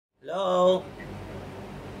Hello.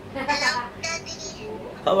 Hello, Daddy.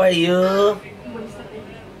 How are you? I'm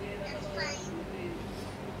fine.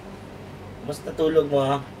 Musta tulog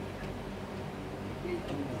mo?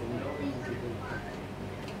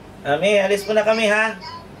 Ami, alis muna kami ha.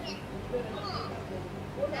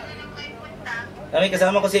 Kami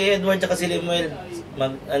kasama ko si Edward at si Limuel.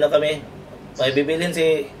 Ano kami? May bibilin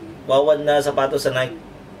si Wawan na sapatos sa Nike.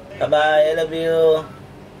 Bye-bye, I love you.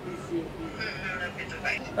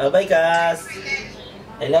 Bye-bye, Cass.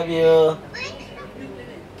 I love you.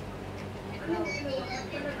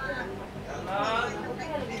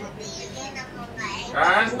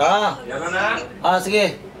 Yan na.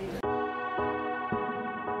 Sige.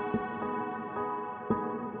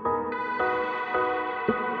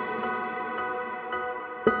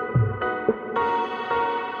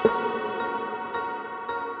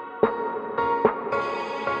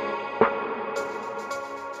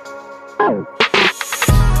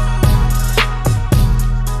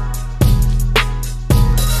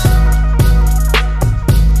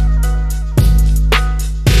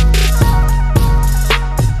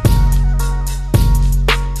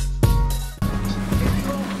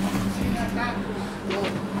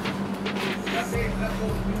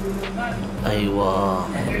 Ay, wow.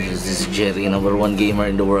 This is Jerry, #1 gamer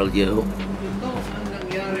in the world, yo.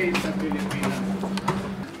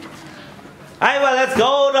 Ay, well, let's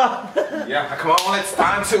go. Yeah, come on, it's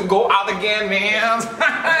time to go out again, man.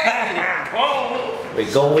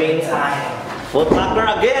 We're going Foot Locker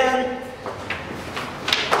again.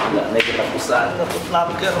 Wala na kitapusan na Foot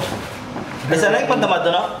Locker. Ay, saan na yung pandamad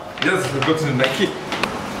doon, no? Yes, we go to the Nike.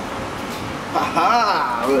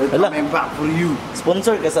 Haha, we're Hello. coming back for you.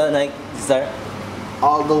 Sponsor ka sa Nike, sir?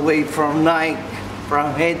 All the way from Nike,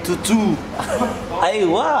 from head to toe. Ay,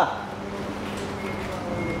 wow.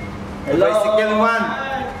 Hello. Bicycle man.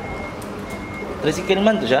 Tricycle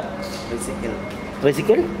man to siya? Bicycle.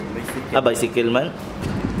 Tricycle? Bicycle. Bicycle man.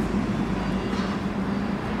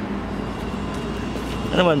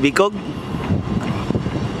 Ano man, Bicog?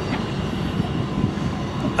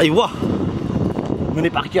 Ay, wow.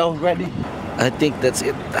 Manny Pacquiao ready. I think that's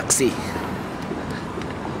it. Taxi.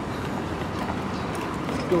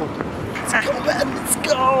 Let's go. Let's go, man. Let's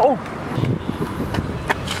go.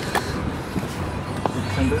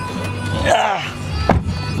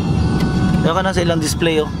 Ayaw ka na sa ilang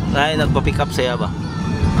display, oh. Ay, nagpa-pick up saya ba?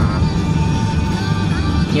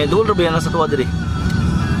 Nga, double ba yan sa tuwa diri?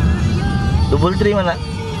 Double 3 man na.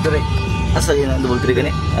 Diri. Asa yun ang double 3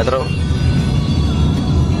 gani? Atro.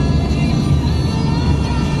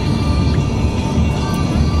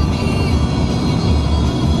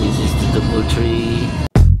 This is the double 3.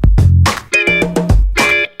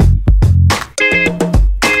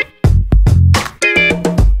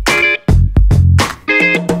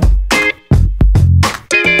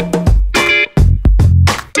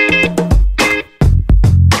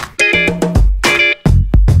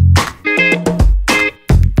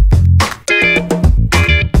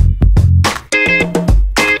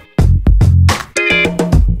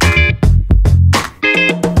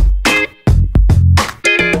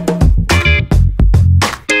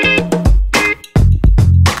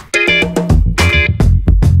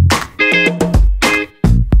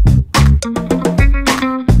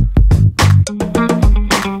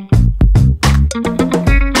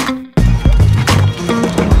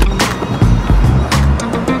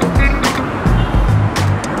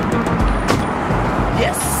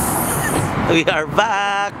 We are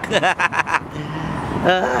back.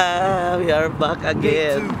 We are back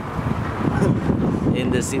again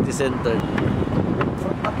in the city center.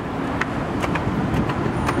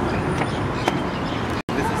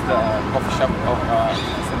 This is the coffee shop of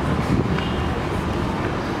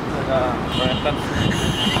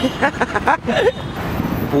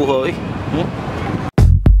Puhoy.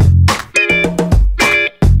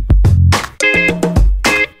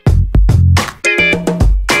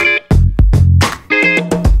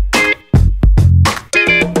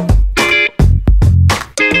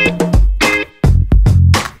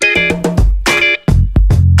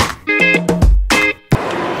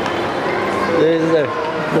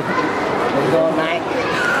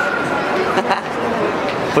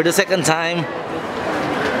 For the second time.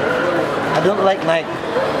 I don't like Nike.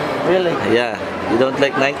 Really? Yeah, you don't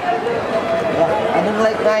like Nike? Yeah, I don't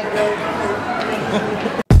like Nike.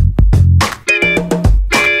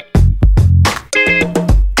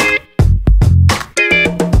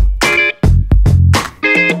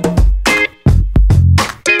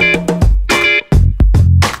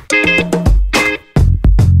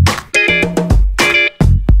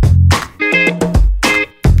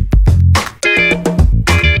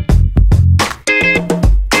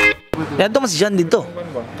 Yan to mas Jan dito.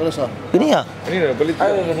 Terus ah. Gini ya. Ini na, balit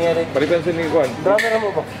ka. Balitan sa ni Kuan. Drama na mo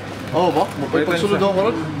ba? Oo ba? Pagsulod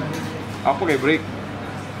ako ron? Ako kay break.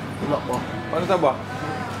 Wala pa. Paano ta ba?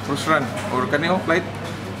 First run. Or kanino flight?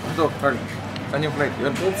 Ito, Carl. Ano yung flight?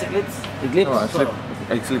 Yun. Iglip. Oh, slip.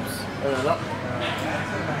 Ay, slips. Wala.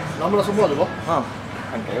 Lama na sumbo, di ba? Ha?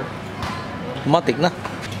 Ano kayo? Matik na.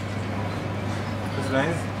 It's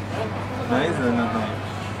nice. Nice or not nice?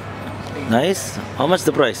 Nice. How much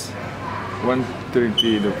the price?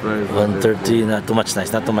 130 the price. 130. Not too much nice.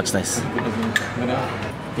 Not too much nice.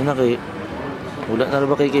 Yun na kay... Wala na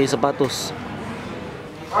ba kay sapatos?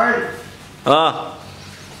 Ah!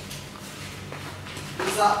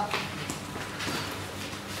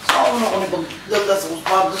 Saan na kami pagdala sa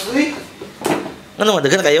sapatos, eh? Ano,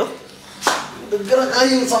 madagan kayo? Dagara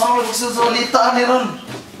kayo, saan ako magsusulitaan ni Ron?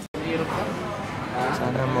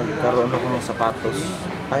 Sana magkaroon ako ng sapatos.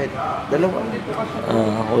 Kahit dalawa.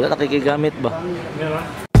 Wala na kikigamit ba?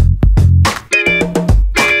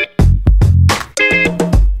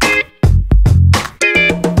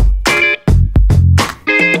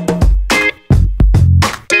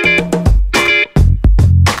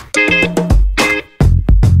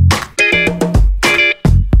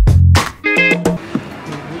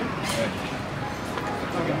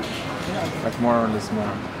 Like more on the small.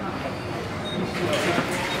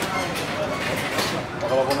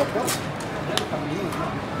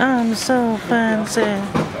 I'm so fancy.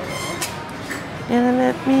 You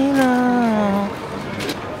let me know.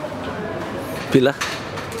 Pila?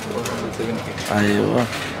 Ayaw.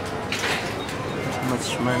 How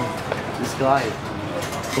much money? This guy.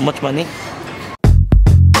 Too much money?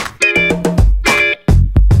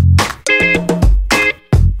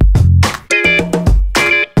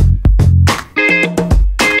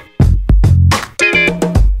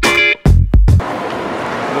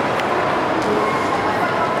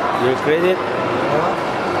 Your credit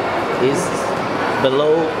is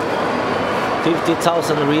below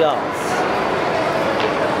 50,000 reals.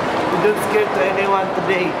 Don't scare to anyone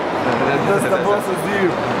today. Because the boss is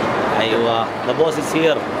you. Aywa, the boss is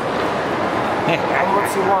here. And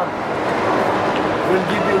what you want. We'll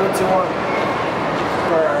give you what you want.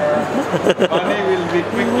 Money will be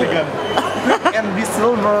quickly gone. And be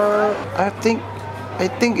silver. I think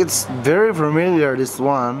it's very familiar, this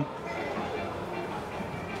one.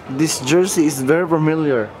 This jersey is very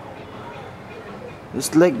familiar.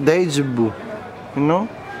 It's like deja vu, you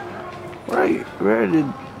know? Where did...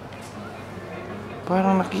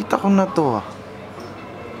 Parang nakita ko na to ah.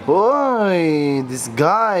 Oy, this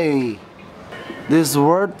guy. This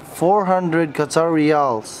worth 400 Qatar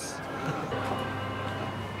Riyals.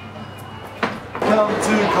 Welcome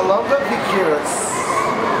to Columbia Pictures.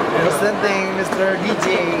 Presenting Mr.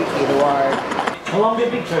 DJ Edward.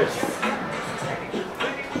 Columbia Pictures.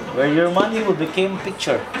 Where your money will become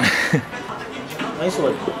picture. Nice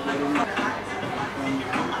one.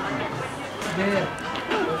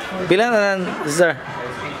 Pila na lang, sir?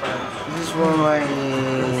 This is for my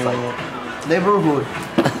neighborhood.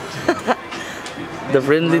 The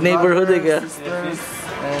friendly My neighborhood, brothers, eh. sisters,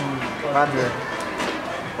 and father.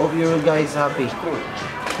 Hope you guys happy.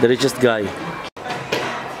 The richest guy.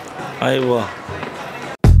 Aywa.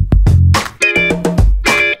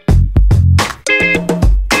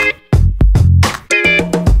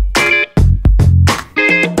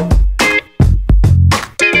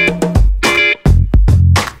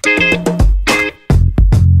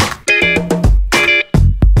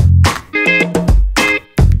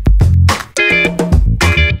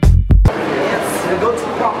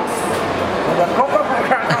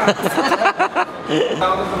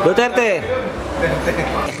 Duterte.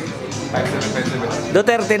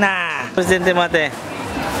 Duterte na. Presidente Mate.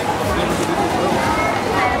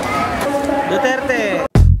 Duterte.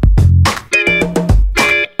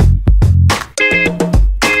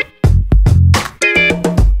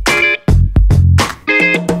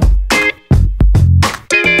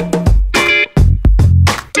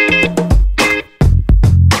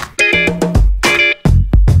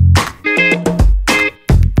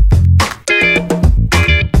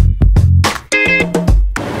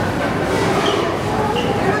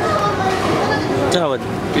 Tawad.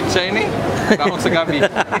 Pizza ini? Tahun segabi.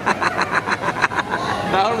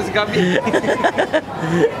 Tahun segabi.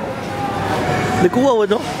 Nagkuha mo,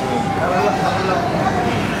 no?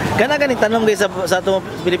 Kana gani tanom guys sa ato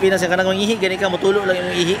Pilipinas yung kanang ihi gani ka motulo lang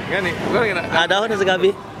yung ihi. Gani, gani na. Dahon na sa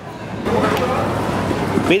gabi.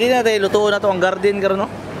 Pwede na tayo lutuon na to ang garden karon,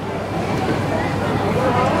 no?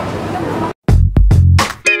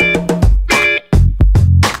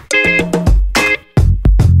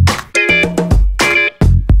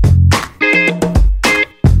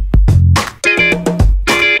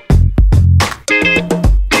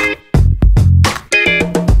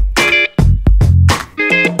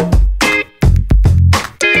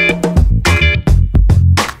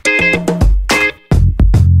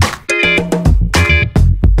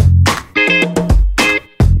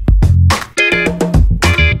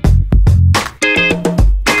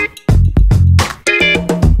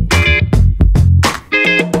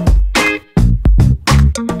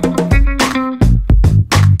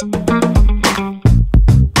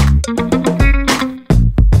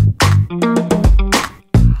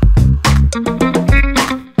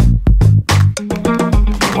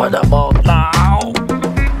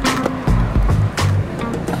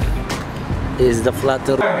 is the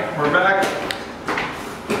Flutter. We're back.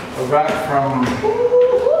 We're back from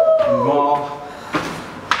mall.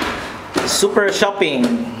 Super shopping.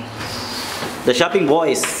 The shopping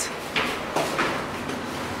boys.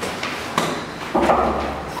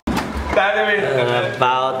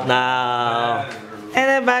 About now.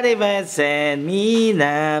 Anybody but send me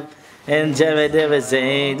love. And never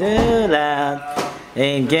say too loud.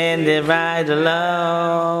 And can they ride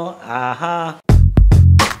low. Aha.